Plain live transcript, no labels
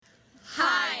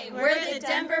We're the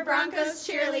Denver Broncos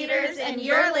cheerleaders, and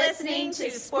you're listening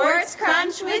to Sports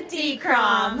Crunch with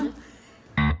D-Crom.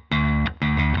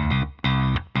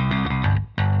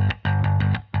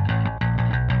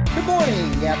 Good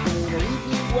morning, afternoon, or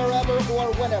evening, wherever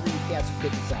or whenever you catch some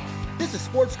goodness out. This is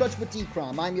Sports Crunch with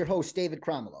D-Crom. I'm your host, David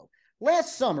Cromwell.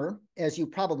 Last summer, as you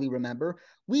probably remember,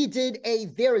 we did a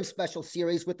very special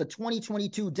series with the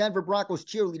 2022 Denver Broncos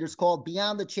cheerleaders called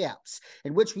Beyond the CHAPS,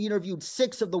 in which we interviewed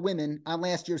 6 of the women on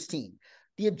last year's team.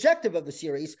 The objective of the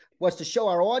series was to show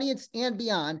our audience and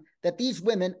beyond that these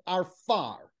women are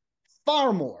far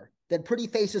more than pretty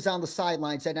faces on the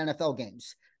sidelines at NFL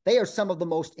games. They are some of the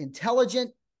most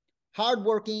intelligent,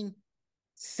 hardworking,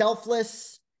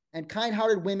 selfless, and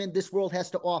kind-hearted women this world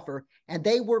has to offer, and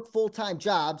they work full-time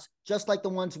jobs just like the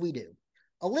ones we do.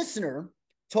 A listener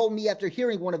told me after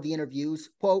hearing one of the interviews,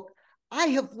 quote, "I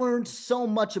have learned so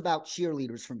much about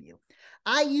cheerleaders from you.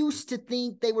 I used to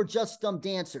think they were just dumb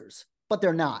dancers, but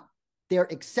they're not. They're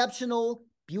exceptional,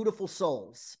 beautiful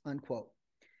souls," unquote.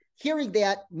 Hearing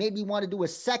that made me want to do a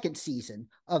second season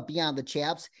of Beyond the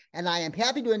Chaps, and I am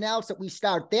happy to announce that we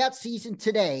start that season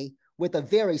today with a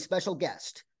very special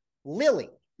guest. Lily,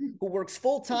 who works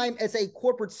full-time as a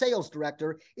corporate sales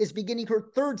director, is beginning her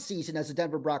 3rd season as a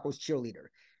Denver Broncos cheerleader.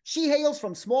 She hails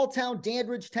from small-town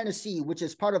Dandridge, Tennessee, which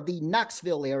is part of the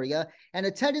Knoxville area, and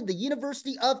attended the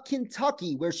University of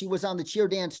Kentucky, where she was on the cheer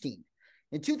dance team.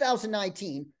 In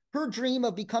 2019, her dream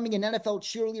of becoming an NFL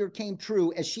cheerleader came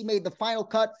true as she made the final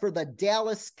cut for the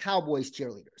Dallas Cowboys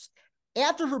cheerleaders.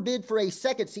 After her bid for a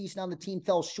second season on the team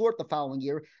fell short the following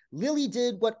year, Lily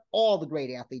did what all the great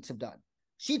athletes have done.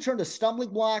 She turned a stumbling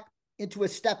block into a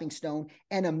stepping stone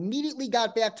and immediately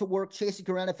got back to work chasing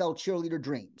her NFL cheerleader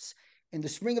dreams. In the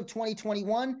spring of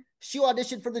 2021, she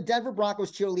auditioned for the Denver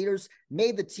Broncos cheerleaders,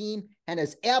 made the team, and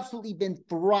has absolutely been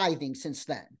thriving since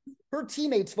then. Her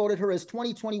teammates voted her as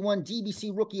 2021 DBC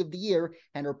Rookie of the Year,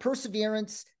 and her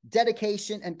perseverance,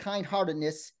 dedication, and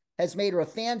kind-heartedness has made her a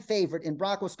fan favorite in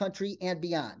Broncos country and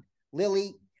beyond.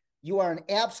 Lily, you are an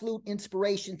absolute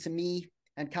inspiration to me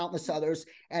and countless others,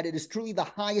 and it is truly the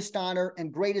highest honor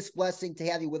and greatest blessing to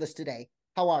have you with us today.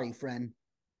 How are you, friend?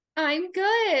 I'm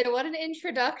good. What an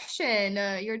introduction.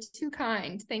 You're too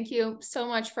kind. Thank you so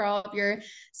much for all of your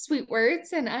sweet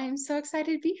words, and I'm so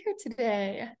excited to be here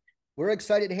today. We're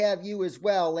excited to have you as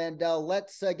well, and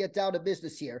let's get down to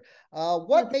business here.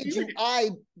 What made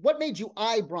you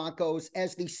eye Broncos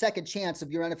as the second chance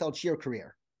of your NFL cheer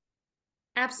career?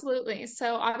 Absolutely.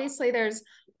 So obviously there's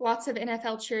lots of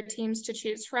NFL cheer teams to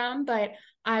choose from, but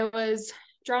I was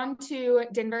drawn to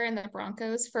Denver and the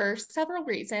Broncos for several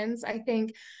reasons. I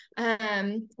think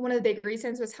one of the big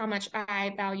reasons was how much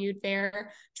I valued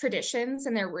their traditions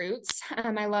and their roots.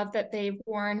 I love that they've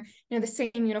worn, the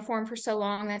same uniform for so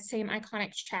long, that same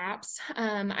iconic chaps.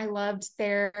 I loved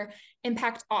their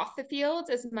impact off the field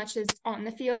as much as on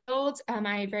the field.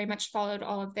 I very much followed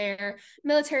all of their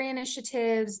military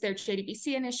initiatives, their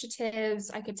JDBC initiatives.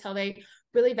 I could tell they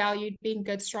really valued being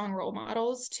good, strong role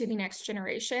models to the next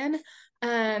generation.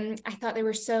 I thought they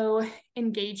were so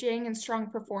engaging and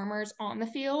strong performers on the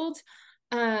field,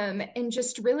 and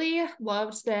just really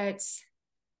loved that.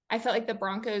 I felt like the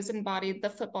Broncos embodied the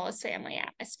footballist family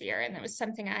atmosphere, and it was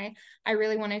something I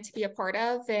really wanted to be a part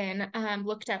of and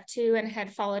looked up to and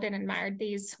had followed and admired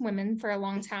these women for a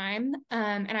long time.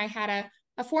 And I had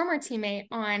a former teammate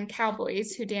on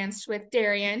Cowboys who danced with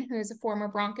Darian, who is a former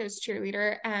Broncos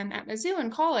cheerleader at Mizzou in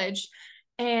college.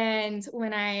 And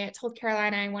when I told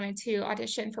Caroline I wanted to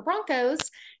audition for Broncos,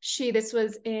 this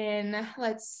was in,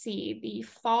 the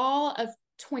fall of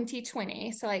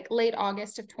 2020. So like late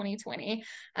August of 2020,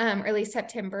 early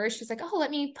September. She was like, "Oh, let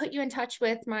me put you in touch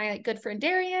with my good friend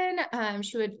Darian.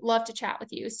 She would love to chat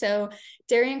with you." So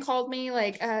Darian called me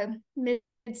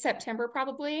mid-September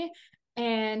probably,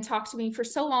 and talked to me for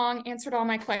so long, answered all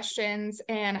my questions.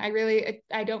 And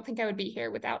I don't think I would be here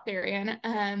without Darian.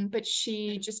 But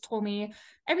she just told me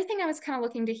everything I was kind of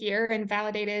looking to hear and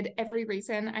validated every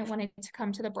reason I wanted to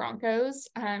come to the Broncos.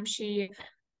 She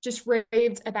just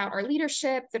raved about our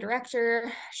leadership, the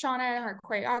director, Shauna, our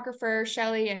choreographer,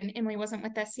 Shelly, and Emily wasn't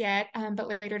with us yet, but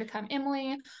later to come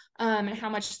Emily, and how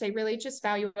much they really just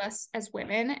value us as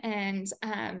women and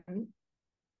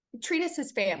treat us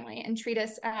as family and treat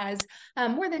us as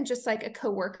more than just like a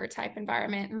coworker type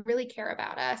environment and really care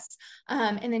about us.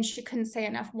 And then she couldn't say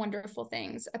enough wonderful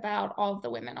things about all of the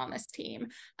women on this team.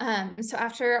 So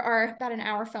after our about an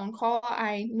hour phone call,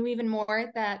 I knew even more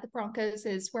that the Broncos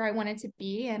is where I wanted to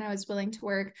be, and I was willing to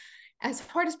work as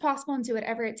hard as possible and do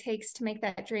whatever it takes to make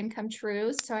that dream come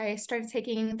true. So I started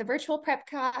taking the virtual prep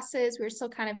classes. We were still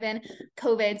kind of in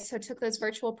COVID, so I took those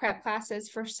virtual prep classes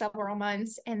for several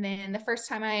months. And then the first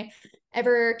time I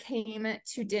ever came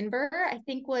to Denver, I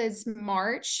think was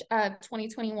March of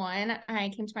 2021. I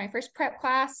came to my first prep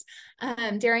class.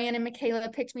 Darian and Michaela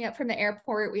picked me up from the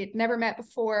airport. We had never met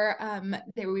before.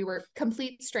 We were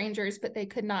complete strangers, but they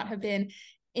could not have been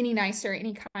any nicer,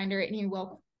 any kinder, any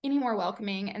more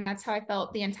welcoming. And that's how I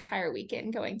felt the entire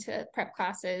weekend going to prep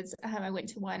classes. I went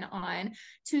to one on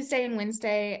Tuesday and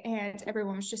Wednesday, and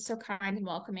everyone was just so kind and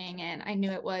welcoming. And I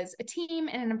knew it was a team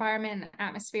and an environment, an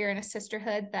atmosphere, and a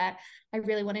sisterhood that I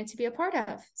really wanted to be a part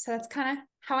of. So that's kind of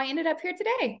how I ended up here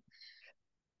today.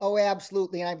 Oh,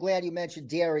 absolutely. And I'm glad you mentioned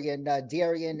Darian.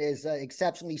 Darian is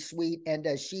exceptionally sweet, and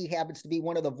she happens to be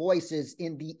one of the voices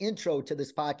in the intro to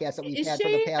this podcast that we've had for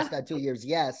the past 2 years.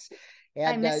 Yes. And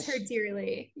I miss her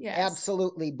dearly. Yes.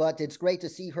 Absolutely. But it's great to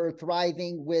see her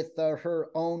thriving with her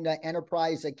own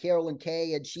enterprise, Carol and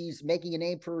Kay, and she's making a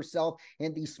name for herself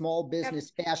in the small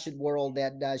business fashion world,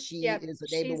 and she is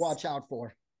a name to watch out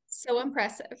for. So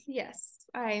impressive. Yes.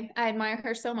 I admire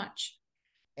her so much.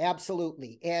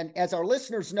 Absolutely. And as our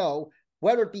listeners know,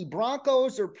 whether it be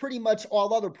Broncos or pretty much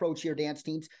all other pro cheer dance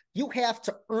teams, you have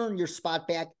to earn your spot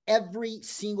back every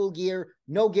single year,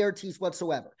 no guarantees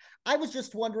whatsoever. I was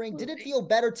just wondering, did it feel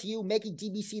better to you making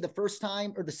DBC the first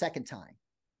time or the second time?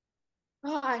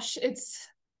 Gosh, it's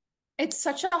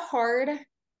such a hard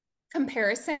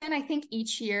comparison. I think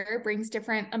each year brings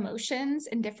different emotions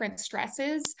and different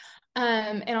stresses.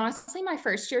 And honestly, my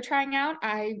first year trying out,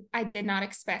 I did not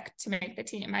expect to make the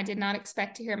team. I did not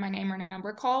expect to hear my name or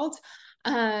number called.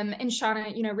 And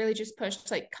Shauna, really just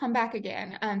pushed, like, come back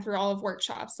again through all of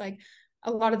workshops. Like,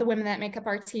 a lot of the women that make up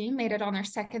our team made it on their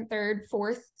second, third,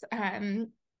 fourth time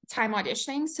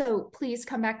auditioning. So please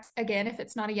come back again. If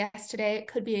it's not a yes today, it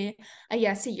could be a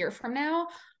yes a year from now.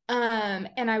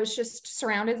 And I was just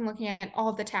surrounded and looking at all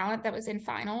of the talent that was in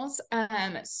finals.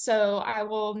 So I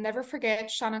will never forget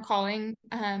Shauna calling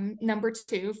number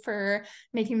 2 for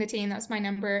making the team. That was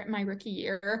my rookie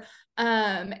year.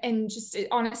 And just, it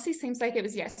honestly seems like it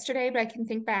was yesterday, but I can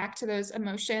think back to those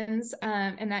emotions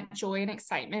and that joy and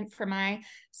excitement for my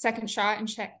second shot and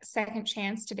second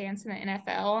chance to dance in the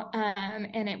NFL.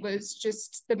 And it was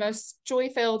just the most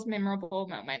joy-filled, memorable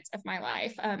moment of my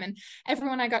life. And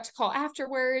everyone I got to call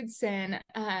afterwards, and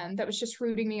that was just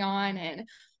rooting me on,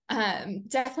 and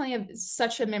definitely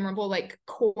such a memorable, like,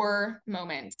 core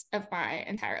moment of my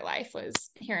entire life was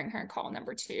hearing her call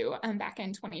number 2 back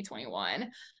in 2021.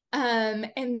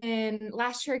 And then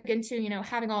last year again too,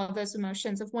 having all of those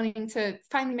emotions of wanting to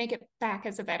finally make it back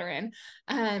as a veteran,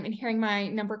 and hearing my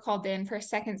number called in for a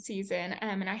second season.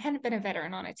 And I hadn't been a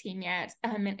veteran on a team yet,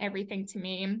 meant everything to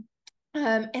me.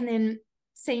 And then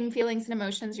same feelings and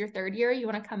emotions your third year, you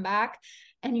want to come back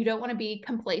and you don't want to be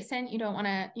complacent. You don't want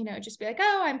to, just be like,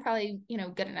 oh, I'm probably,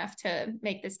 good enough to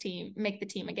make the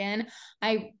team again.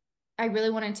 I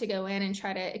really wanted to go in and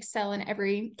try to excel in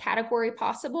every category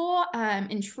possible,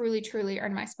 and truly, truly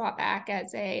earn my spot back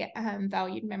as a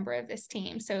valued member of this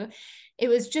team. So it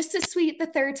was just as sweet the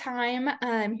third time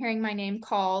hearing my name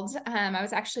called. I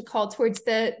was actually called towards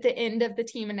the end of the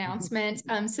team announcement.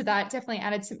 So that definitely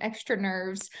added some extra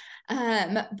nerves.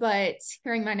 But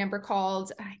hearing my number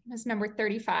called, I was number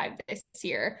 35 this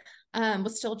year,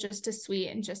 was still just as sweet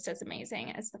and just as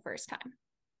amazing as the first time.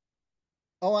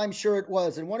 Oh, I'm sure it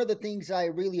was. And one of the things I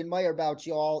really admire about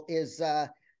y'all is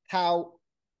how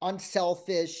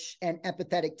unselfish and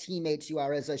empathetic teammates you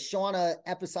are. As Shauna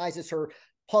emphasizes her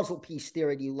puzzle piece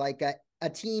theory to you, like a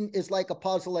team is like a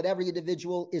puzzle, and every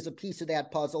individual is a piece of that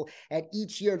puzzle. And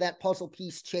each year that puzzle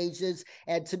piece changes.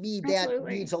 And to me, that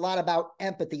means a lot about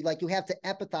empathy. Like, you have to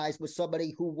empathize with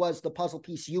somebody who was the puzzle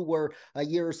piece you were a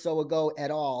year or so ago at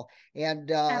all.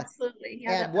 And absolutely.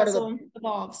 Yeah, and that puzzle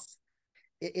evolves.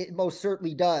 It most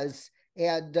certainly does.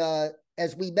 And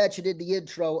as we mentioned in the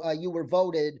intro, you were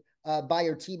voted by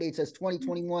your teammates as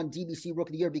 2021 DBC Rookie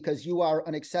of the Year because you are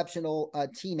an exceptional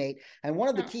teammate. And one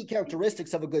of the key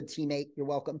characteristics of a good teammate, you're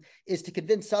welcome, is to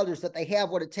convince others that they have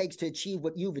what it takes to achieve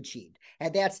what you've achieved.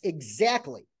 And that's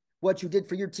exactly what you did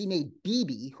for your teammate,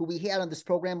 Biebele, who we had on this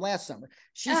program last summer.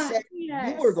 She said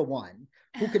you were the one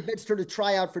who convinced her to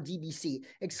try out for DBC.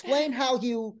 Explain how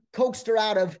you coaxed her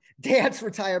out of dance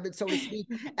retirement, so to speak.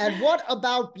 And what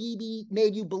about Biebele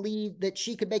made you believe that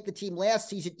she could make the team last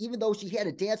season, even though she had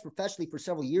to dance professionally for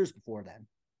several years before then?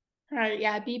 Right.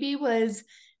 Yeah. Biebele was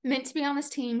meant to be on this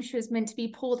team. She was meant to be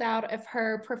pulled out of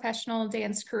her professional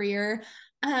dance career.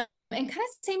 kind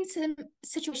of same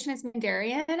situation as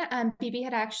Darian. Biebele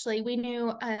had actually, we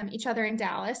knew each other in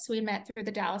Dallas. We met through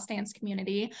the Dallas dance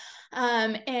community,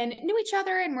 and knew each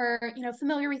other and were,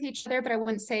 familiar with each other, but I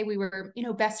wouldn't say we were,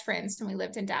 best friends when we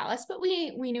lived in Dallas, but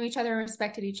we knew each other and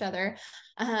respected each other.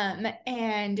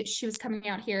 And she was coming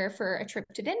out here for a trip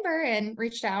to Denver and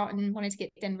reached out and wanted to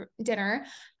get dinner.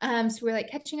 So we were like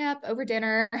catching up over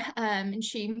dinner. And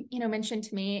she, mentioned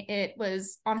to me it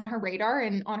was on her radar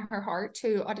and on her heart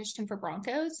to audition for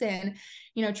Broncos, and,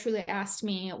 truly asked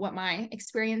me what my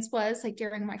experience was like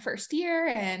during my first year,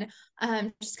 and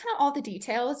just kind of all the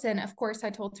details. And of course, I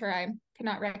told her I could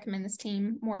not recommend this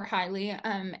team more highly.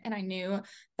 And I knew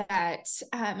that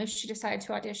if she decided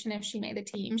to audition, if she made the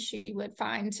team, she would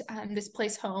find this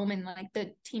place home and like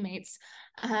the teammates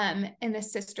and the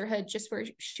sisterhood just where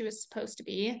she was supposed to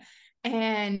be.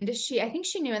 And I think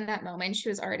she knew in that moment she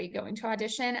was already going to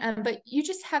audition, but you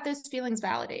just have those feelings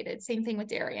validated. Same thing with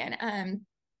Darian.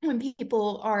 When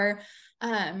people are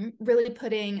really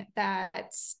putting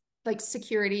that like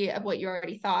security of what you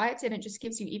already thought, and it just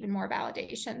gives you even more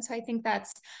validation. So I think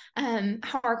that's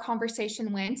how our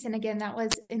conversation went. And again, that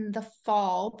was in the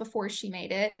fall before she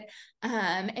made it.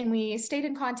 And we stayed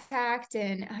in contact,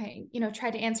 and I,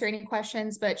 tried to answer any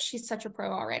questions, but she's such a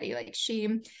pro already. Like,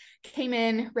 she came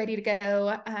in ready to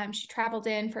go. She traveled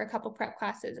in for a couple prep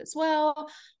classes as well,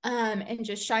 and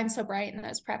just shined so bright in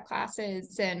those prep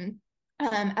classes. And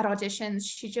at auditions,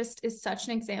 she just is such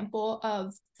an example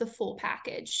of the full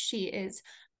package. She is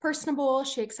personable.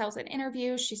 She excels in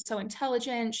interviews. She's so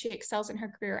intelligent. She excels in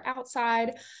her career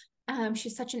outside.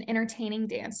 She's such an entertaining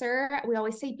dancer. We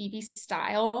always say BB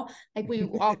style. Like, we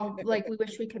all we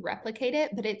wish we could replicate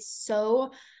it, but it's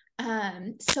so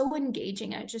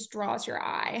engaging. It just draws your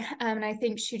eye. And I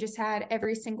think she just had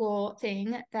every single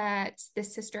thing that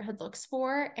this sisterhood looks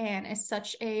for, and is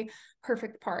such a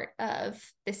perfect part of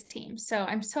this team. So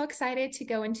I'm so excited to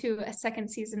go into a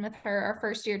second season with her. Our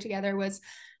first year together was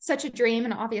such a dream,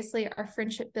 and obviously our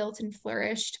friendship built and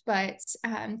flourished, but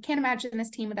can't imagine this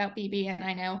team without Biebele. And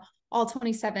I know all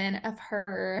 27 of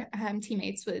her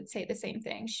teammates would say the same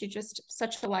thing. She's just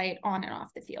such a light on and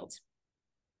off the field.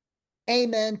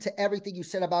 Amen to everything you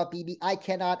said about Biebele. I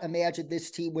cannot imagine this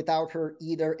team without her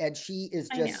either. And she is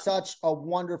just such a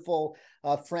wonderful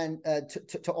friend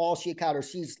to all she encounters.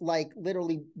 She's like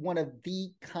literally one of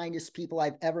the kindest people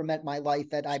I've ever met in my life.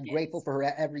 And I'm grateful for her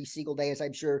every single day, as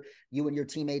I'm sure you and your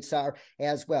teammates are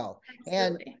as well.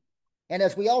 Absolutely. And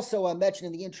as we also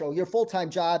mentioned in the intro, your full-time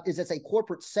job is as a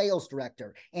corporate sales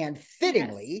director. And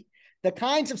fittingly, the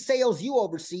kinds of sales you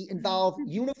oversee involve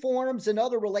uniforms and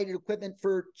other related equipment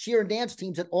for cheer and dance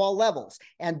teams at all levels.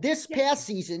 And this past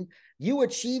season, you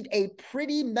achieved a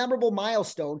pretty memorable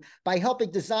milestone by helping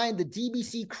design the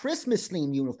DBC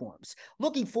Christmas-themed uniforms.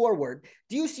 Looking forward,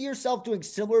 do you see yourself doing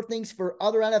similar things for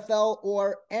other NFL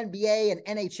or NBA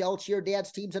and NHL cheer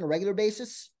dance teams on a regular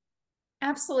basis?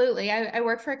 Absolutely. I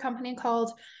work for a company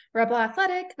called Rebel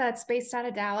Athletic that's based out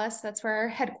of Dallas. That's where our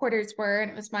headquarters were. And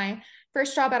it was my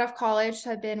first job out of college.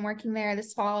 So I've been working there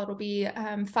this fall. It'll be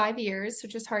 5 years,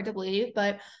 which is hard to believe,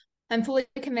 but I'm fully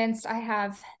convinced I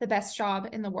have the best job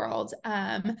in the world.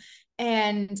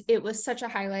 And it was such a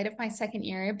highlight of my second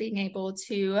year, being able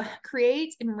to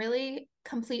create and really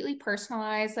completely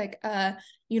personalize like a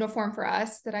uniform for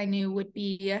us that I knew would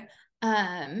be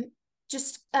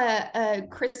just a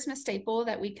Christmas staple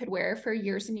that we could wear for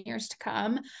years and years to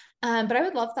come. But I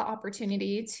would love the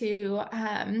opportunity to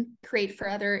create for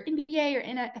other NBA or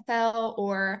NFL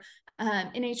or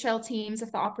NHL teams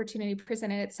if the opportunity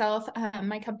presented itself.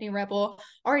 My company Rebel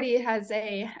already has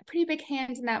a pretty big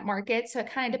hand in that market. So it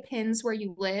kind of depends where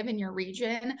you live in your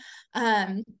region.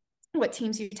 What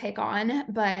teams you take on,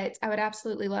 but I would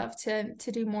absolutely love to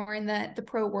do more in the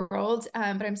pro world.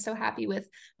 But I'm so happy with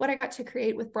what I got to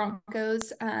create with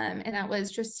Broncos. And that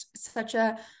was just such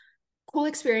a cool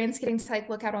experience, getting to like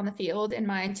look out on the field and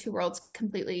my two worlds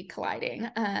completely colliding.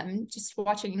 Just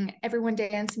watching everyone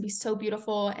dance and be so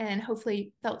beautiful, and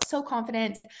hopefully felt so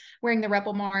confident wearing the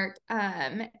Rebel mark,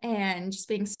 and just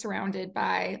being surrounded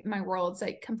by my worlds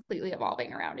like completely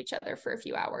evolving around each other for a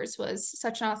few hours was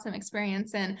such an awesome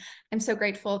experience. And I'm so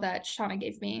grateful that Shauna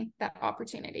gave me that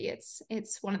opportunity.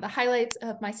 It's one of the highlights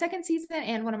of my second season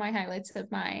and one of my highlights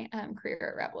of my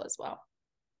career at Rebel as well.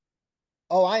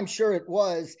 Oh, I'm sure it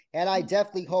was. And I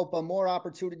definitely hope more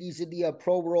opportunities in the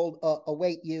pro world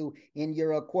await you in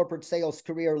your corporate sales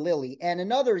career, Lily. And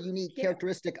another unique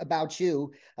characteristic about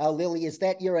you, Lily, is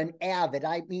that you're an avid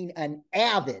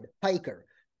hiker.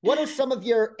 What are some of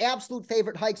your absolute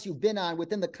favorite hikes you've been on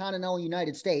within the continental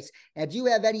United States? And do you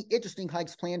have any interesting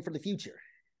hikes planned for the future?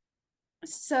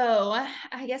 So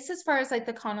I guess as far as like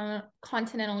the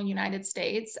continental United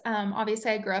States,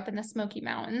 obviously I grew up in the Smoky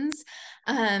Mountains.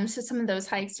 So some of those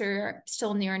hikes are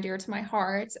still near and dear to my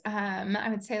heart. I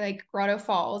would say like Grotto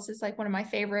Falls is like one of my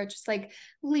favorite, just like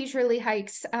leisurely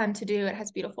hikes to do. It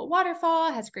has beautiful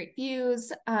waterfall, has great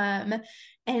views. And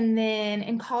then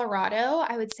in Colorado,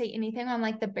 I would say anything on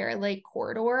like the Bear Lake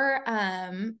corridor.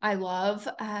 I love,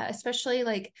 especially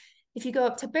like if you go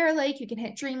up to Bear Lake, you can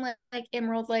hit Dream Lake,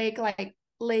 Emerald Lake, like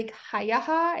Lake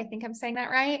Hayaha. I think I'm saying that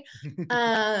right.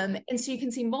 And so you can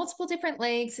see multiple different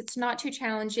lakes. It's not too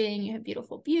challenging. You have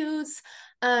beautiful views.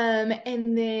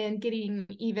 And then getting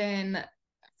even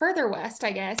further west,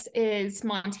 I guess, is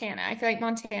Montana. I feel like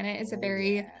Montana is a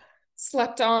very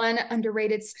slept on,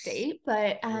 underrated state.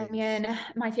 But and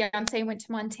my fiance went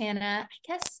to Montana, I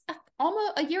guess,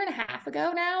 almost a year and a half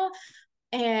ago now.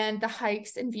 And the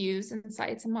hikes and views and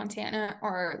sights in Montana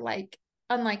are like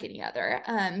unlike any other.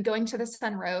 Going to the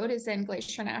Sun Road is in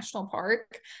Glacier National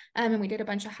Park, and we did a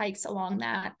bunch of hikes along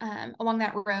that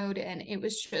road, and it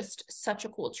was just such a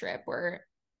cool trip. We're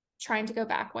trying to go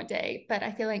back one day, but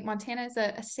I feel like Montana is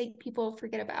a state people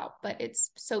forget about, but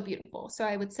it's so beautiful. So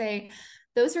I would say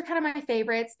those are kind of my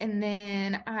favorites, and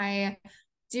then I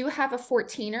do have a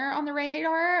 14er on the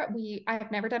radar.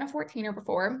 I've never done a 14er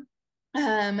before.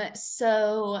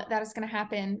 So that is going to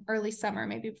happen early summer,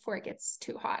 maybe before it gets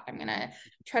too hot. I'm going to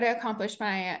try to accomplish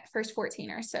my first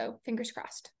 14er. So fingers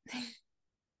crossed.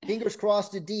 Fingers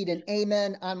crossed indeed, and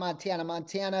amen on Montana.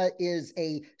 Montana is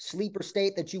a sleeper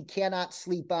state that you cannot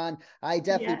sleep on. I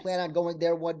definitely plan on going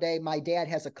there one day. My dad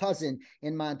has a cousin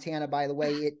in Montana, by the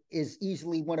way. It is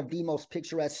easily one of the most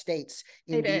picturesque states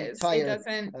in the entire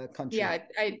country. Yeah,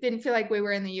 I didn't feel like we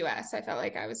were in the U.S. I felt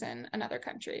like I was in another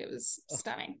country. It was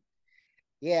stunning.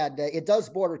 Yeah, it does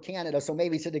border Canada, so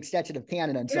maybe it's an extension of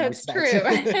Canada in some respects.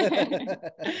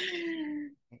 That's true.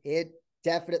 It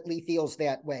definitely feels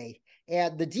that way.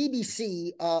 And the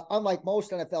DBC, unlike most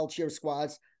NFL cheer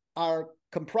squads, are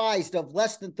comprised of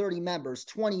less than 30 members,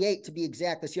 28 to be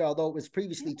exact this year, although it was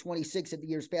previously 26 in the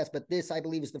years past. But this, I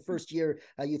believe, is the first year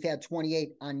you've had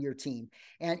 28 on your team.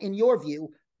 And in your view,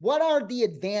 what are the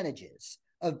advantages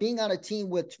of being on a team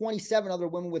with 27 other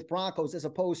women with Broncos as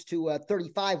opposed to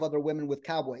 35 other women with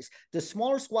Cowboys? Does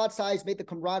smaller squad size make the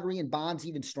camaraderie and bonds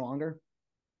even stronger?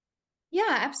 Yeah,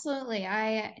 absolutely.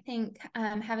 I think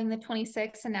having the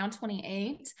 26 and now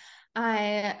 28,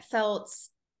 I felt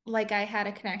like I had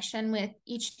a connection with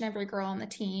each and every girl on the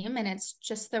team, and it's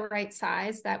just the right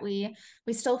size that we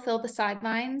still fill the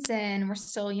sidelines, and we're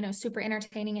still, super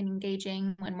entertaining and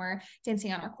engaging when we're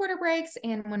dancing on our quarter breaks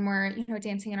and when we're,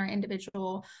 dancing in our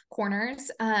individual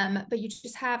corners. But you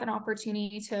just have an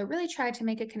opportunity to really try to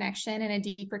make a connection and a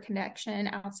deeper connection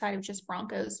outside of just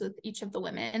Broncos with each of the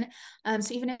women.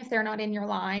 So even if they're not in your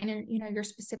line and, your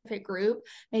specific group,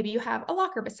 maybe you have a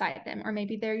locker beside them, or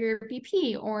maybe they're your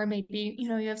BP, or maybe,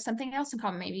 you have something else in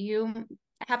common. Maybe you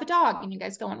have a dog and you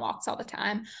guys go on walks all the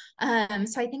time.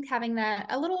 So I think having that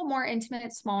a little more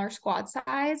intimate, smaller squad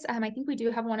size, I think we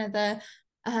do have one of the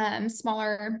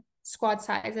smaller squad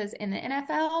sizes in the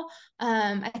NFL.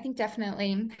 I think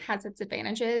definitely has its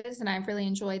advantages, and I've really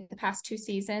enjoyed the past 2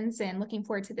 seasons and looking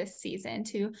forward to this season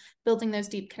to building those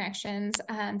deep connections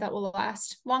that will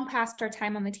last long past our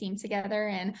time on the team together,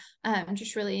 and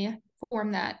just really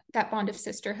form that bond of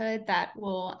sisterhood that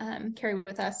will carry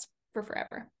with us for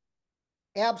forever.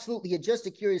 Absolutely. And just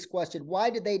a curious question, why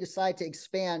did they decide to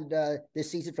expand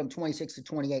this season from 26 to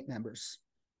 28 members?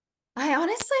 I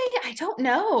don't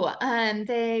know.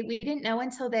 We didn't know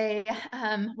until they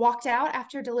walked out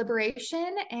after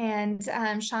deliberation, and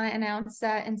Shauna announced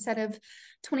that instead of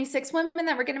 26 women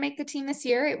that were going to make the team this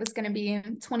year, it was going to be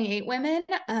 28 women.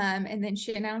 And then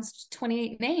she announced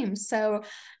 28 names. So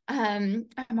I'm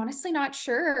honestly not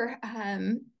sure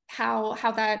how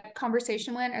that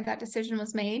conversation went or that decision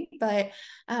was made, but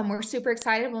we're super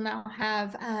excited. We'll now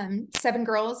have 7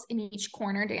 girls in each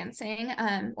corner dancing.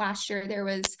 Last year there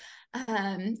was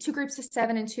 2 groups of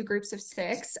 7 and 2 groups of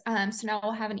 6. So now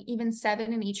we'll have an even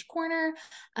 7 in each corner.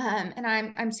 And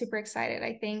I'm super excited.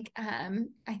 I think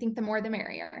the more the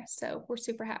merrier. So we're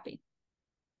super happy.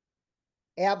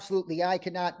 Absolutely. I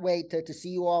cannot wait to see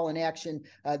you all in action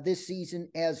this season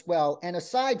as well. And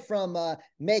aside from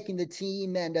making the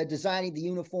team and designing the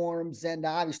uniforms and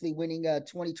obviously winning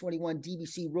 2021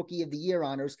 DBC Rookie of the Year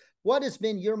honors, what has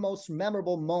been your most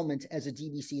memorable moment as a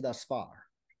DBC thus far?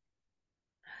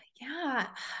 Yeah,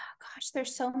 gosh,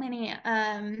 there's so many.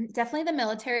 Definitely the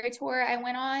military tour I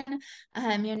went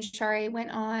on. Me and Shari went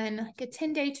on like a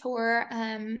 10-day tour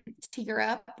to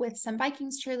Europe with some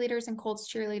Vikings cheerleaders and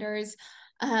Colts cheerleaders.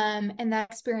 And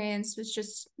that experience was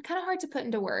just kind of hard to put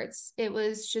into words. It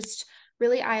was just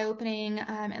really eye-opening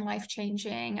and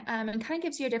life-changing, and kind of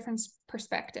gives you a different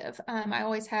perspective. I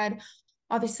always had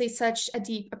obviously such a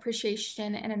deep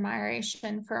appreciation and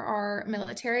admiration for our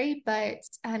military, but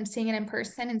seeing it in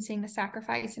person and seeing the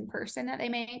sacrifice in person that they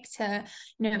make to,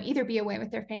 either be away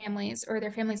with their families or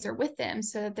their families are with them,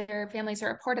 so that their families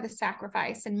are a part of the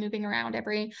sacrifice and moving around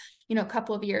every,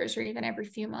 couple of years or even every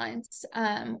few months,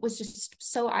 was just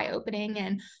so eye-opening.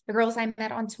 And the girls I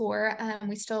met on tour,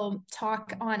 we still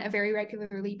talk on a very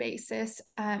regularly basis,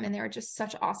 and they were just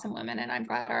such awesome women, and I'm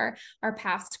glad our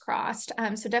paths crossed.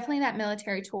 So definitely that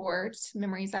military tour, just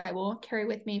memories I will carry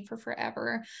with me for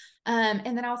forever. And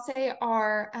then I'll say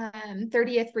our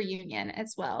 30th reunion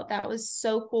as well. That was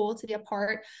so cool to be a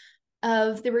part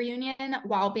of the reunion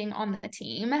while being on the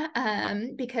team,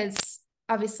 because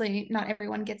obviously not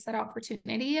everyone gets that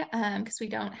opportunity, because we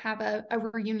don't have a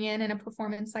reunion and a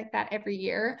performance like that every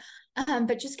year.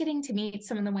 But just getting to meet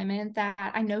some of the women that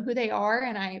I know who they are,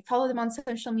 and I follow them on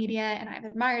social media and I've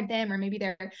admired them, or maybe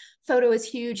their photo is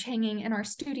huge hanging in our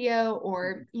studio,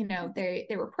 or, they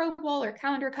were Pro Bowl or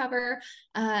calendar cover.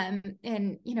 And,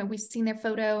 we've seen their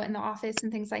photo in the office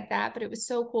and things like that, but it was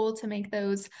so cool to make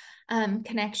those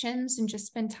connections and just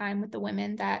spend time with the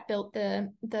women that built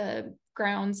the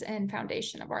grounds and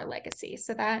foundation of our legacy.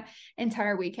 So that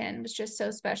entire weekend was just so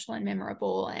special and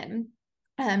memorable, and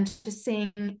just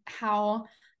seeing how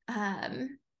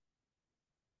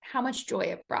much joy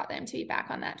it brought them to be back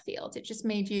on that field. It just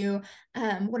made you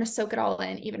want to soak it all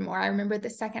in even more. I remember the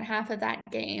second half of that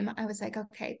game, I was like,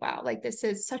 okay, wow, like this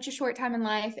is such a short time in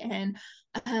life. And,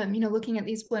 looking at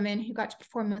these women who got to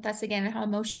perform with us again and how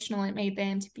emotional it made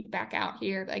them to be back out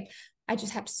here, like I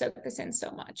just have to soak this in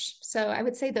so much. So I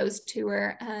would say those two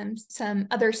are some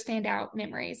other standout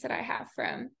memories that I have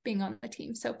from being on the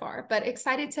team so far, but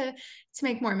excited to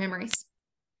make more memories.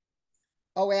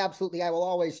 Oh, absolutely. I will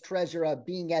always treasure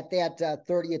being at that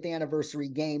 30th anniversary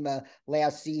game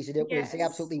last season. It was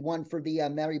absolutely one for the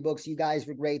memory books. You guys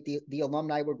were great. The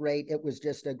alumni were great. It was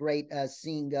just a great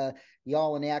seeing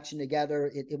y'all in action together.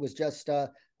 It was just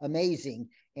amazing.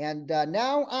 And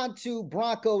now on to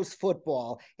Broncos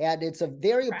football. And it's a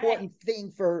very important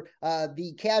thing for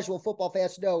the casual football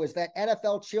fans to know, is that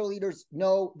NFL cheerleaders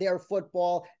know their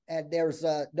football. And there's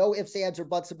no ifs, ands, or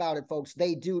buts about it, folks.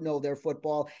 They do know their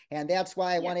football. And that's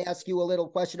why I want to ask you a little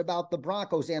question about the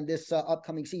Broncos and this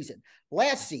upcoming season.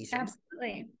 Last season,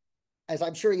 absolutely, as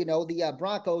I'm sure you know, the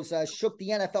Broncos shook the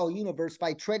NFL universe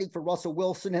by trading for Russell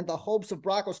Wilson, and the hopes of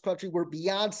Broncos country were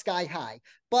beyond sky high.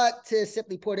 But to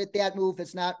simply put it, that move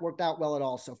has not worked out well at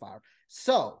all so far.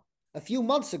 So a few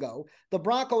months ago, the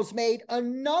Broncos made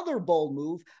another bold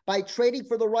move by trading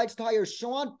for the rights to hire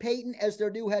Sean Payton as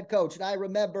their new head coach. And I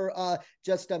remember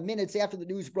just minutes after the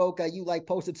news broke, you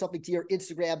posted something to your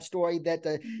Instagram story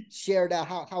that shared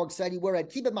how excited you were. And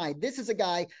keep in mind, this is a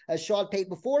guy, Sean Payton,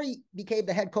 before he became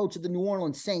the head coach of the New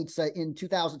Orleans Saints in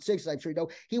 2006, I'm sure you know,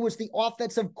 he was the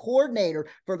offensive coordinator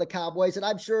for the Cowboys. And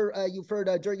I'm sure you've heard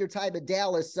during your time in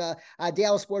Dallas,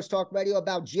 Dallas Sports Talk Radio,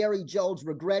 about Jerry Jones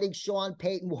regretting Sean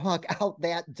Payton walk out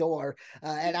that door.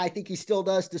 And I think he still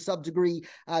does to some degree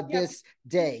this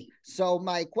day. So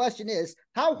my question is,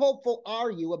 how hopeful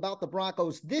are you about the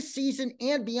Broncos this season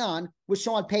and beyond with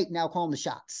Sean Payton now calling the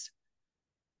shots?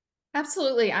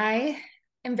 Absolutely. I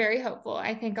am very hopeful.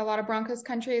 I think a lot of Broncos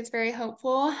country is very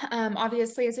hopeful.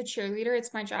 Obviously, as a cheerleader,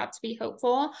 it's my job to be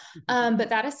hopeful. But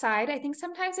that aside, I think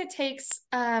sometimes it takes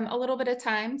a little bit of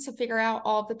time to figure out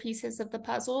all the pieces of the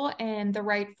puzzle and the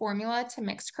right formula to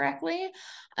mix correctly.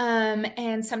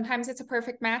 And sometimes it's a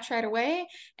perfect match right away,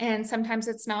 and sometimes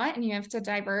it's not, and you have to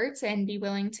divert and be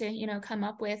willing to, come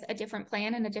up with a different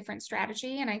plan and a different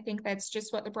strategy. And I think that's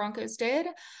just what the Broncos did.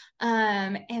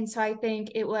 And so I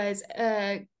think it was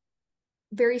a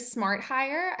very smart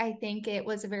hire. I think it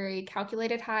was a very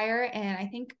calculated hire, and I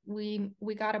think we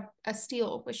got a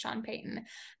steal with Sean Payton.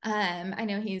 I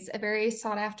know he's a very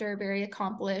sought after, very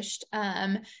accomplished,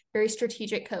 very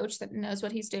strategic coach that knows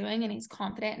what he's doing, and he's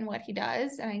confident in what he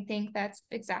does. And I think that's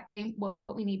exactly what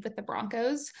we need with the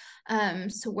Broncos.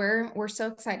 So we're so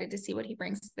excited to see what he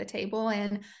brings to the table.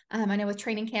 And I know with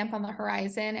training camp on the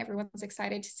horizon, everyone's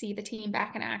excited to see the team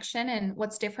back in action and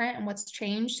what's different and what's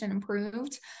changed and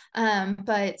improved.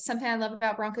 But something I love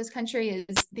about Broncos country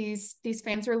is these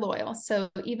fans are loyal. So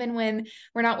even when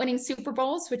we're not winning Super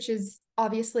Bowls, which is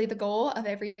obviously the goal of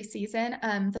every season,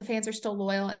 the fans are still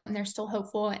loyal, and they're still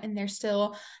hopeful, and they're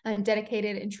still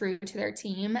dedicated and true to their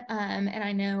team. And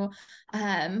I know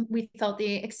we felt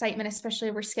the excitement, especially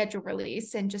over schedule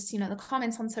release, and just, the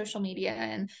comments on social media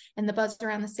and the buzz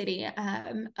around the city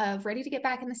of ready to get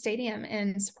back in the stadium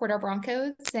and support our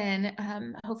Broncos and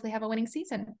hopefully have a winning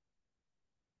season.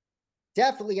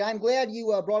 Definitely. I'm glad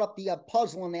you brought up the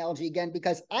puzzle analogy again,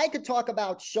 because I could talk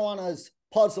about Shauna's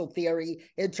puzzle theory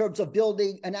in terms of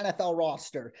building an NFL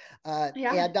roster.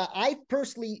 And I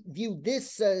personally view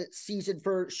this season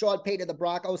for Sean Payton of the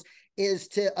Broncos is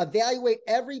to evaluate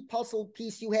every puzzle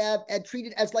piece you have and treat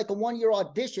it as like a one-year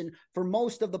audition for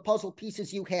most of the puzzle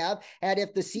pieces you have. And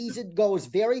if the season goes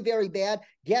very, very bad,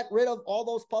 get rid of all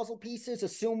those puzzle pieces,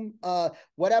 assume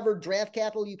whatever draft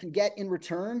capital you can get in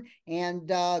return, and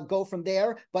go from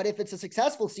there. But if it's a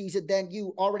successful season, then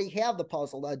you already have the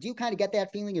puzzle. Do you kind of get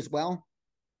that feeling as well?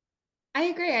 I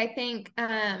agree. I think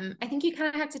you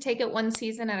kind of have to take it one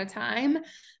season at a time,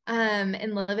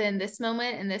 and live in this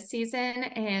moment in this season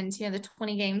and the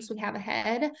 20 games we have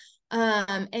ahead,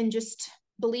 and just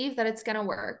believe that it's going to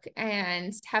work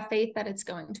and have faith that it's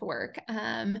going to work.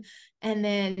 And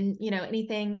then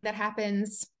anything that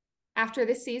happens after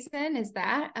this season is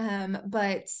that.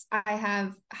 But I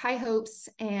have high hopes,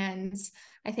 and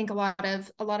I think a lot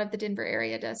of the Denver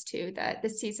area does too, that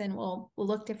this season will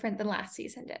look different than last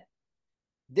season did.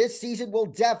 This season will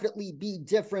definitely be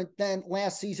different than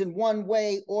last season, one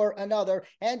way or another.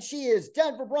 And she is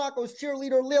Denver Broncos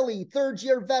cheerleader Lily,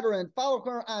 third-year veteran. Follow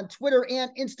her on Twitter and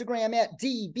Instagram at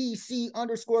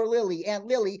DBC_Lily. And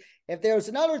Lily, if there's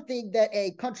another thing that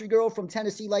a country girl from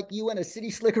Tennessee like you and a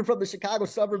city slicker from the Chicago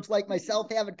suburbs like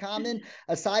myself have in common,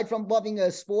 aside from loving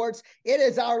sports, it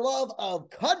is our love of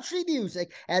country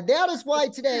music. And that is why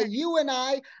today you and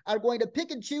I are going to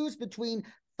pick and choose between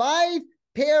 5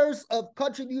 pairs of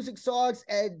country music songs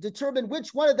and determine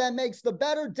which one of them makes the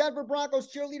better Denver Broncos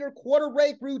cheerleader quarter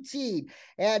break routine.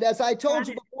 And as I told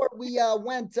you before we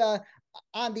went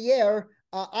on the air,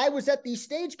 I was at the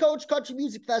Stagecoach Country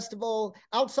Music Festival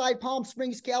outside Palm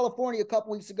Springs, California a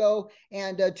couple weeks ago,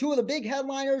 and 2 of the big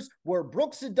headliners were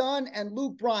Brooks Dunn and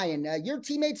Luke Bryan. Your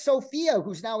teammate Sophia,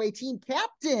 who's now a team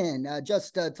captain,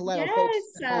 just to let our folks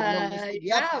know.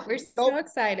 Yeah, we're so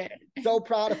excited. So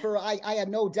proud of her. I had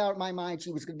no doubt in my mind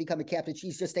she was going to become a captain.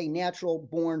 She's just a natural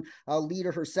born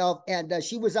leader herself, and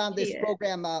she was on this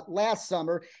program last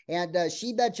summer, and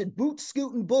she mentioned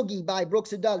Scootin Boogie by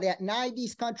Brooks and Dunn, that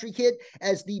 90s country hit,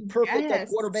 as the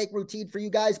perfect quarterback routine for you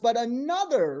guys. But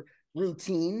another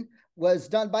routine was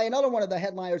done by another one of the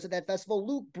headliners at that festival,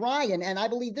 Luke Bryan. And I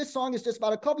believe this song is just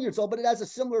about a couple years old, but it has a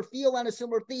similar feel and a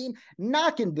similar theme,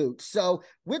 Knockin Boots. So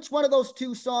which one of those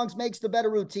 2 songs makes the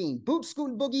better routine,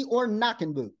 Scootin Boogie or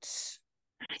Knockin Boots?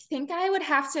 I think I would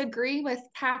have to agree with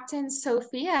Captain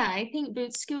Sophia. I think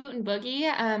Scootin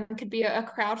Boogie could be a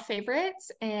crowd favorite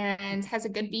and has a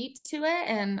good beat to it.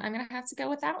 And I'm going to have to go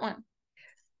with that one.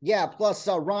 Yeah, plus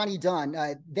Ronnie Dunn.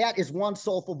 That is one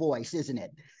soulful voice, isn't it?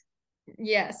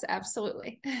 Yes,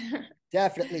 absolutely.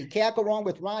 Definitely. Can't go wrong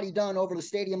with Ronnie Dunn over the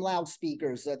stadium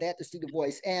loudspeakers, that distinctive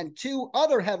voice. And 2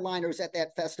 other headliners at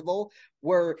that festival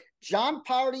were Jon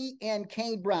Pardi and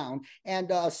Kane Brown.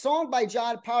 And a song by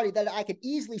Jon Pardi that I could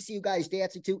easily see you guys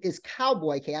dancing to is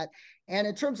Cowboy Hat. And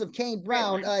in terms of Kane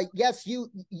Brown, yes, you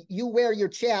wear your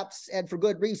chaps, and for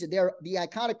good reason. They're the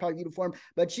iconic part of the uniform.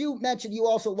 But you mentioned you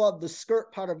also love the skirt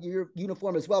part of your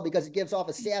uniform as well, because it gives off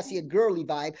a sassy and girly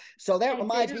vibe. So that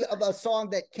reminds me of a song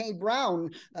that Kane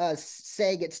Brown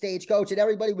sang at Stagecoach, and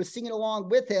everybody was singing along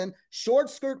with him, Short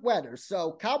Skirt Weather.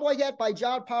 So Cowboy Hat by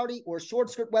Jon Pardi or Short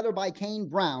Skirt Weather by Kane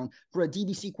Brown for a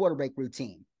DBC quarterback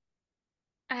routine.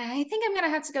 I think I'm going to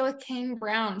have to go with Kane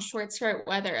Brown, Short Skirt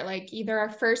Weather, like either our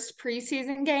first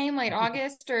preseason game, late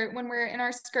August, or when we're in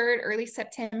our skirt, early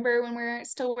September, when we're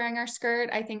still wearing our skirt.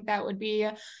 I think that would be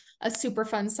a super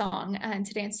fun song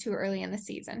to dance to early in the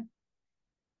season.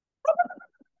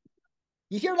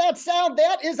 You hear that sound?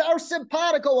 That is our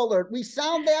simpatico alert. We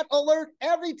sound that alert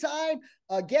every time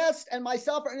a guest and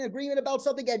myself are in agreement about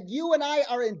something, and you and I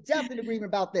are in definite agreement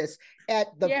about this. At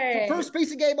the first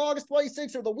preseason game, August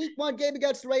 26th, or the week 1 game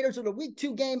against the Raiders, or the week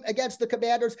 2 game against the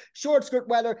Commanders, short skirt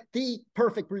weather, the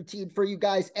perfect routine for you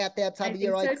guys at that time of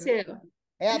year. I think so too.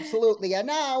 Absolutely. And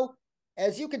now,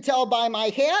 as you can tell by my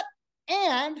hat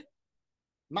and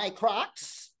my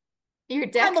Crocs, you're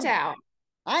decked out.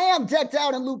 I am decked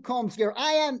out in Luke Combs gear.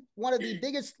 I am one of the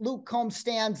biggest Luke Combs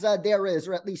stands there is,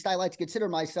 or at least I like to consider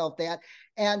myself that.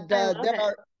 And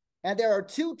there are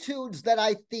 2 tunes that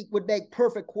I think would make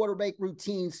perfect quarterback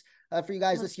routines for you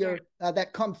guys this year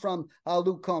that come from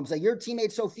Luke Combs. Your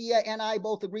teammate Sophia and I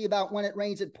both agree about When It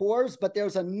Rains, It Pours, but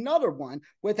there's another one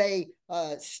with a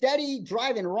steady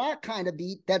driving rock kind of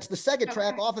beat. That's the second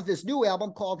track off of his new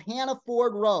album called Hannah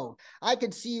Ford Road. I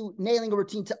could see you nailing a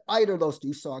routine to either of those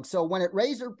 2 songs. So When It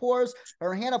Rains, It Pours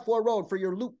or Hannah Ford Road for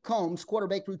your Luke Combs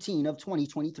quarterback routine of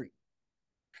 2023.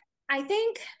 I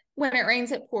think When It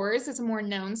Rains, It Pours is a more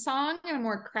known song and a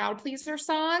more crowd pleaser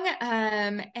song.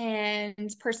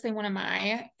 And personally, one of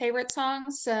my favorite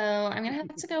songs. So I'm going to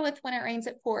have to go with When It Rains,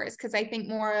 It Pours, because I think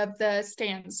more of the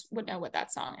stands would know what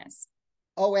that song is.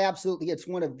 Oh, absolutely. It's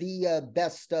one of the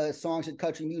best songs in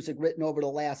country music written over the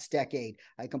last decade.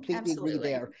 I completely agree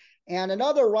there. And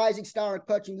another rising star in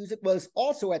country music was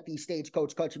also at the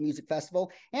Stagecoach Country Music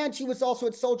Festival. And she was also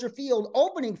at Soldier Field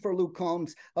opening for Luke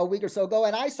Combs a week or so ago.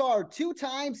 And I saw her 2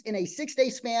 times in a 6-day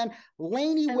span,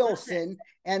 Lainey Wilson.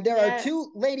 And there are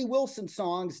 2 Lainey Wilson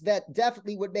songs that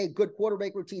definitely would make good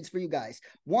quarterback routines for you guys.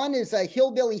 One is a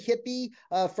Hillbilly Hippie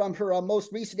from her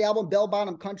most recent album, Bell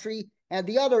Bottom Country. And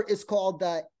the other is called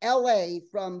L.A.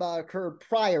 from her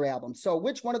prior album. So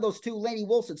which one of those 2 Lainey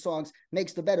Wilson songs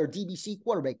makes the better DBC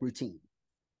quarterback routine?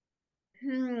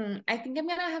 I think I'm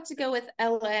going to have to go with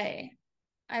L.A.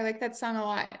 I like that song a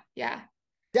lot. Yeah.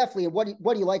 Definitely. And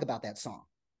what do you like about that song?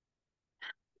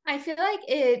 I feel like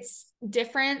it's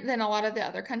different than a lot of the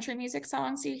other country music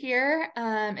songs you hear.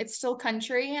 It's still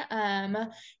country.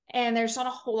 And there's not a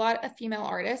whole lot of female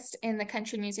artists in the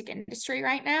country music industry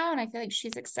right now. And I feel like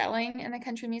she's excelling in the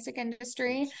country music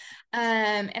industry.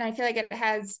 And I feel like it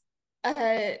has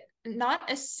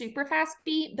not a super fast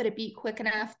beat, but a beat quick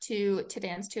enough to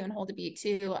dance to and hold a beat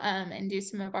to, and do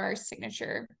some of our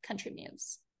signature country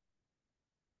moves.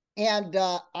 And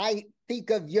I think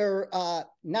of your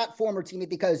not former teammate,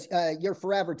 because you're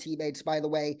forever teammates, by the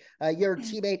way. Your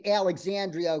teammate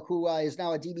Alexandria, who is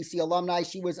now a DBC alumni.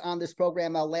 She was on this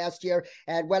program last year.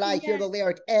 And when I hear the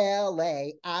lyric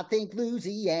L.A., I think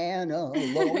Louisiana,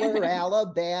 Lower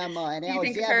Alabama, and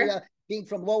Alexandria being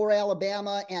from Lower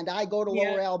Alabama, and I go to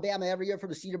Lower Alabama every year for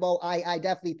the Senior Bowl. I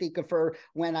definitely think of her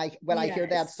when I hear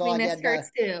that song. We miss her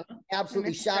too.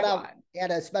 Absolutely. Shout out,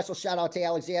 and a special shout out to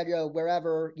Alexandria,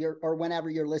 wherever you're or whenever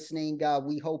you're listening.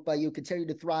 We hope you continue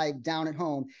to thrive down at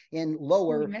home in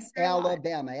Lower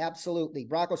Alabama. Absolutely.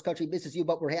 Broncos country misses you,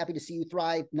 but we're happy to see you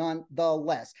thrive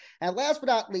nonetheless. And last but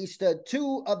not least,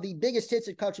 2 of the biggest hits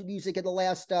in country music in the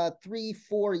last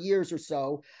 3-4 years or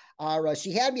so are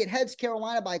She Had Me at Heads,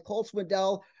 Carolina by Cole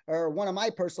Swindell, or one of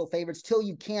my personal favorites, Til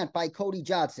You Can't by Cody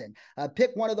Johnson.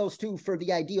 Pick one of those 2 for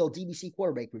the ideal DBC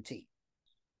quarterback routine.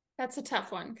 That's a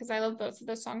tough one because I love both of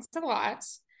those songs a lot.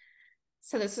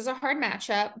 So this is a hard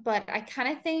matchup, but I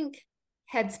kind of think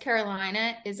Heads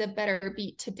Carolina is a better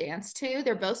beat to dance to.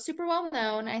 They're both super well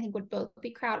known. I think would both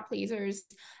be crowd pleasers.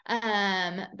 But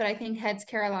I think Heads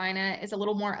Carolina is a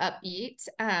little more upbeat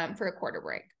for a quarter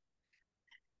break.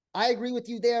 I agree with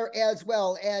you there as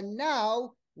well. And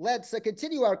now let's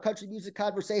continue our country music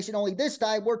conversation. Only this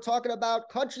time we're talking about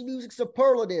country music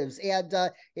superlatives. And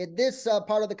in this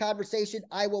part of the conversation,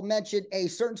 I will mention a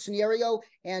certain scenario,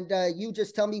 and you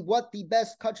just tell me what the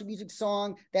best country music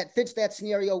song that fits that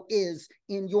scenario is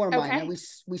in your mind. And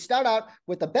we start out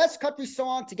with the best country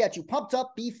song to get you pumped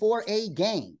up before a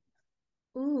game.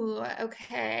 Ooh,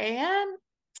 okay.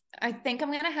 I think I'm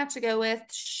going to have to go with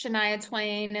Shania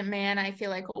Twain and Man, I Feel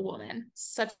Like a Woman.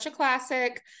 Such a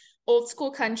classic, old school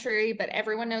country, but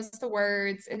everyone knows the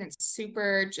words, and it's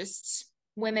super just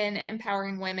women,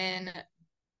 empowering women,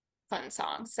 fun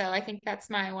song. So I think that's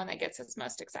my one that gets us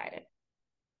most excited.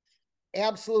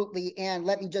 Absolutely. And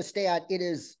let me just add, it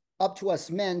is up to us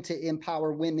men to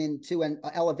empower women to and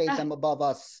elevate them above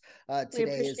us today. We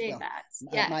appreciate that.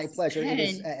 Yes. My pleasure. It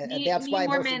is, that's why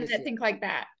more men that think like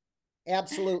that.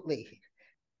 Absolutely.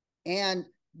 And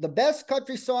the best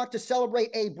country song to celebrate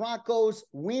a Broncos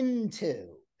win to.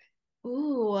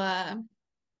 Ooh.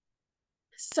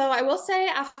 So I will say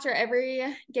after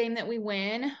every game that we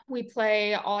win, we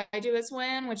play All I Do Is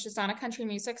Win, which is not a country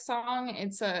music song.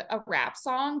 It's a rap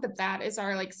song, but that is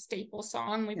our like staple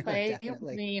song we play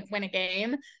when we win a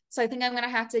game. So I think I'm going to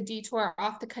have to detour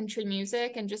off the country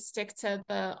music and just stick to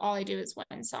the All I Do Is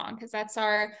Win song, because that's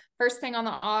our first thing on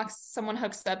the aux. Someone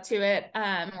hooks up to it.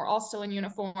 We're all still in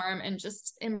uniform and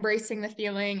just embracing the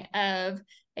feeling of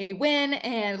a win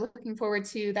and looking forward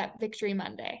to that victory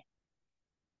Monday.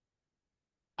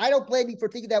 I don't blame you for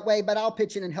thinking that way, but I'll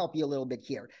pitch in and help you a little bit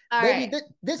here. Maybe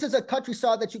this is a country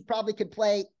song that you probably could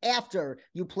play after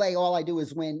you play All I Do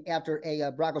Is Win, after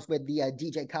a Broncos win, the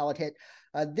DJ Khaled hit.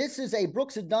 This is a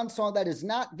Brooks and Dunn song that is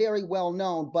not very well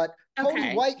known, but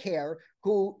Cody Whitehair,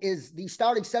 who is the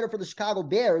starting center for the Chicago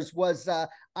Bears, was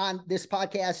on this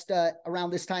podcast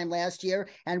around this time last year,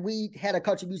 and we had a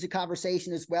country music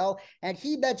conversation as well, and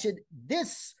he mentioned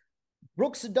this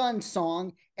Brooks and Dunn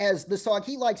song as the song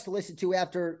he likes to listen to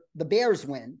after the Bears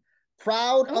win.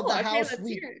 proud Oh, of the okay, house let's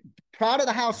hear it. proud of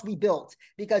the house we built,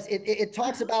 because it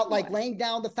talks about like Oh. laying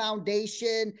down the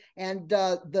foundation and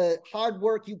the hard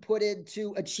work you put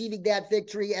into achieving that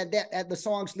victory, and the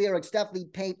song's lyrics definitely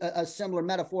paint a similar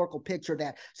metaphorical picture of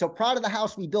that. So proud of the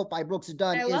house we built by Brooks and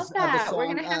Dunn I is love the that. song. We're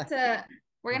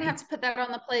gonna have to put that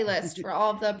on the playlist for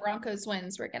all of the Broncos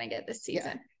wins we're gonna get this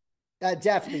season.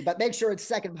 Definitely, but make sure it's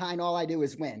second behind All I Do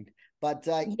Is Win. But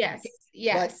yes.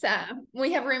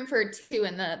 We have room for 2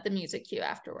 in the music queue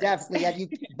afterwards. Definitely,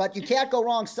 but you can't go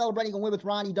wrong celebrating a win with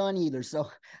Ronnie Dunn either. So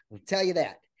I'll tell you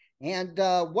that. And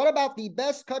what about the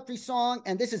best country song?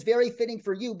 And this is very fitting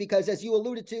for you because, as you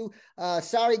alluded to,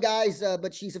 sorry guys,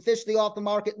 but she's officially off the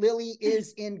market. Lily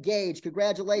is engaged.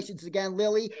 Congratulations again,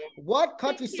 Lily. What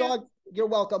country song? You're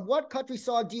welcome. What country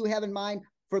song do you have in mind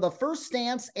for the first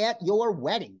dance at your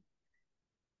wedding?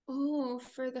 Oh,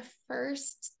 for the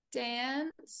first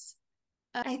dance,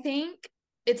 I think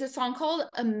it's a song called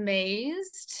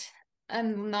Amazed.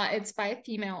 It's by a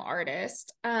female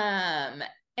artist. And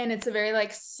it's a very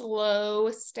like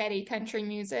slow, steady country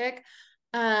music.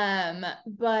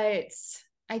 But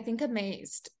I think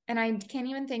Amazed. And I can't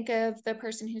even think of the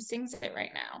person who sings it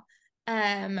right now.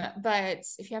 But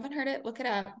if you haven't heard it, look it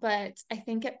up. But I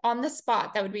think on the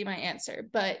spot, that would be my answer.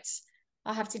 But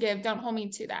I'll have to don't hold me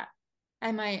to that.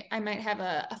 I might have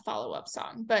a follow-up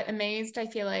song, but Amazed, I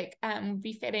feel like would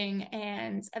be fitting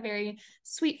and a very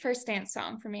sweet first dance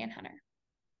song for me and Hunter.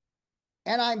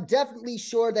 And I'm definitely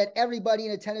sure that everybody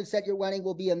in attendance at your wedding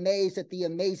will be amazed at the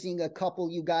amazing couple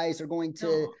you guys are going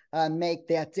to make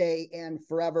that day and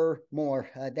forever more.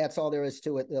 That's all there is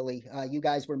to it, Lily. You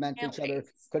guys were meant for each other.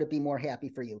 Couldn't be more happy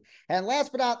for you. And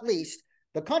last but not least,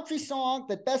 the country song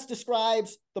that best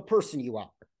describes the person you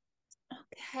are.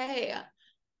 Okay.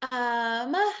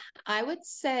 I would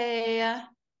say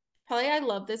probably I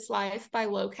Love This Life by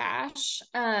Locash.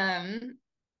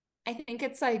 I think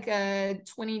it's like a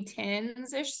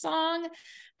 2010s-ish song.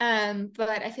 But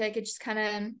I feel like it just kind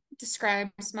of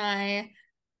describes my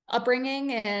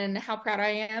upbringing and how proud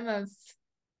I am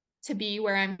to be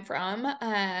where I'm from.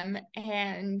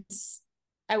 And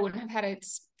I wouldn't have had it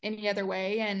any other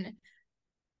way, and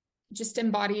just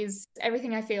embodies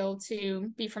everything I feel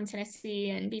to be from Tennessee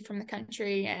and be from the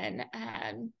country, and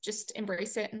just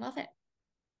embrace it and love it.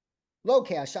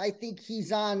 Locash, I think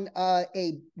he's on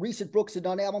a recent Brooks and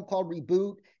Dunn album called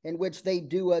Reboot, in which they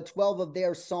do 12 of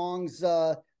their songs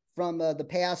from the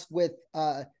past with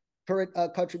current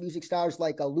country music stars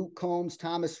like Luke Combs,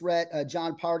 Thomas Rhett,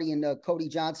 Jon Pardi, and Cody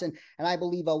Johnson. And I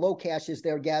believe Locash is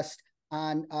their guest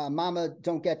on Mama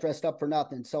Don't Get Dressed Up for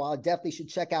Nothing. So I definitely should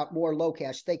check out more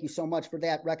Locash. Thank you so much for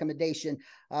that recommendation,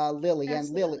 Lily.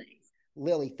 Absolutely. And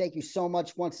Lily, thank you so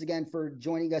much once again for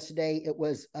joining us today. It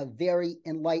was a very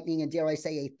enlightening and, dare I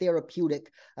say, a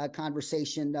therapeutic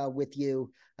conversation with you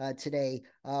today.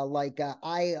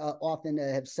 I often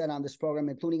have said on this program,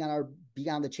 including on our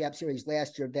Beyond the CHAPS series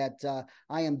last year, that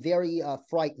I am very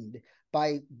frightened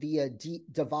by the deep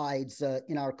divides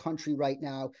in our country right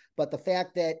now. But the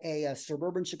fact that a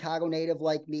suburban Chicago native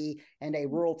like me and a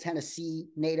rural Tennessee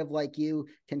native like you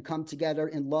can come together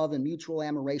in love and mutual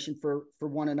admiration for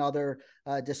one another,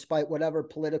 despite whatever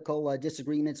political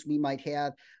disagreements we might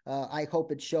have, I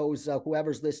hope it shows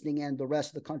whoever's listening and the rest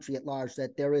of the country at large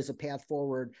that there is a path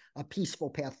forward, a peaceful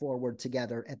path forward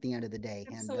together at the end of the day.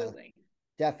 Absolutely. And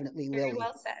definitely, Very Lily.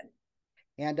 well said.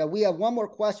 And we have one more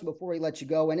question before we let you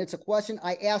go. And it's a question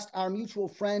I asked our mutual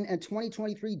friend and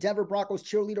 2023 Denver Broncos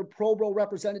cheerleader Pro Bowl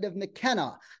representative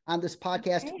McKenna on this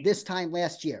podcast this time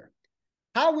last year.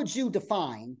 How would you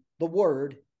define the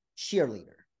word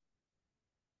cheerleader?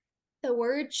 The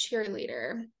word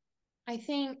cheerleader. I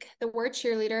think the word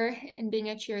cheerleader and being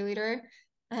a cheerleader,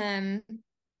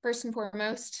 first and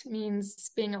foremost,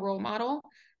 means being a role model.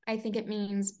 I think it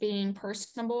means being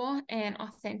personable and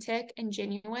authentic and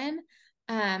genuine.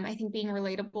 I think being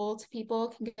relatable to people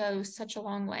can go such a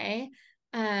long way.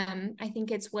 I think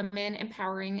it's women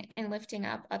empowering and lifting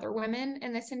up other women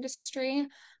in this industry.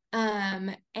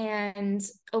 And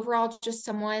overall, just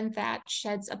someone that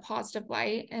sheds a positive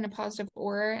light and a positive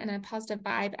aura and a positive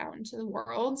vibe out into the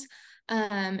world,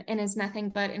 and is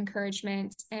nothing but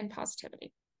encouragement and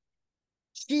positivity.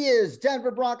 She is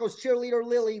Denver Broncos cheerleader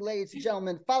Lily, ladies and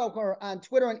gentlemen. Follow her on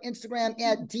Twitter and Instagram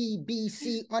at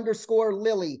DBC_Lily.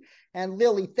 And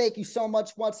Lily, thank you so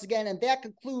much once again. And that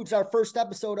concludes our first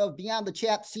episode of Beyond the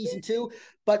CHAPS Season 2.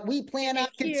 But we plan on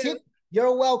continuing.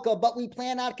 You're welcome. But we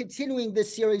plan on continuing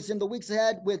this series in the weeks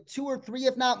ahead with 2 or 3,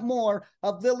 if not more,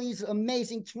 of Lily's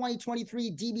amazing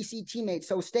 2023 DBC teammates.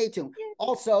 So stay tuned.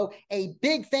 Also, a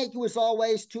big thank you, as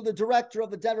always, to the director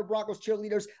of the Denver Broncos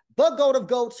cheerleaders, the GOAT of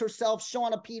GOATs herself,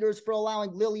 Shauna Peters, for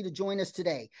allowing Lily to join us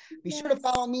today. Be sure to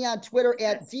follow me on Twitter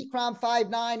at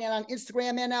DCrom59 and on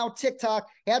Instagram and now TikTok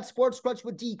at Sports Crunch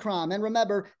with DCrom. And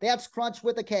remember, that's Crunch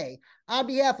with a K. On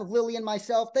behalf of Lily and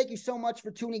myself, thank you so much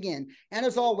for tuning in. And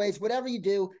as always, whatever you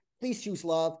do, please choose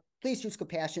love, please choose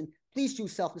compassion, please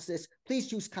choose selflessness, please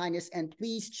choose kindness, and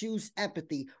please choose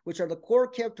empathy, which are the core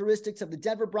characteristics of the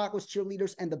Denver Broncos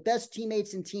cheerleaders and the best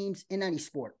teammates and teams in any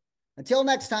sport. Until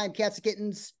next time, cats and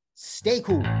kittens, stay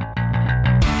cool.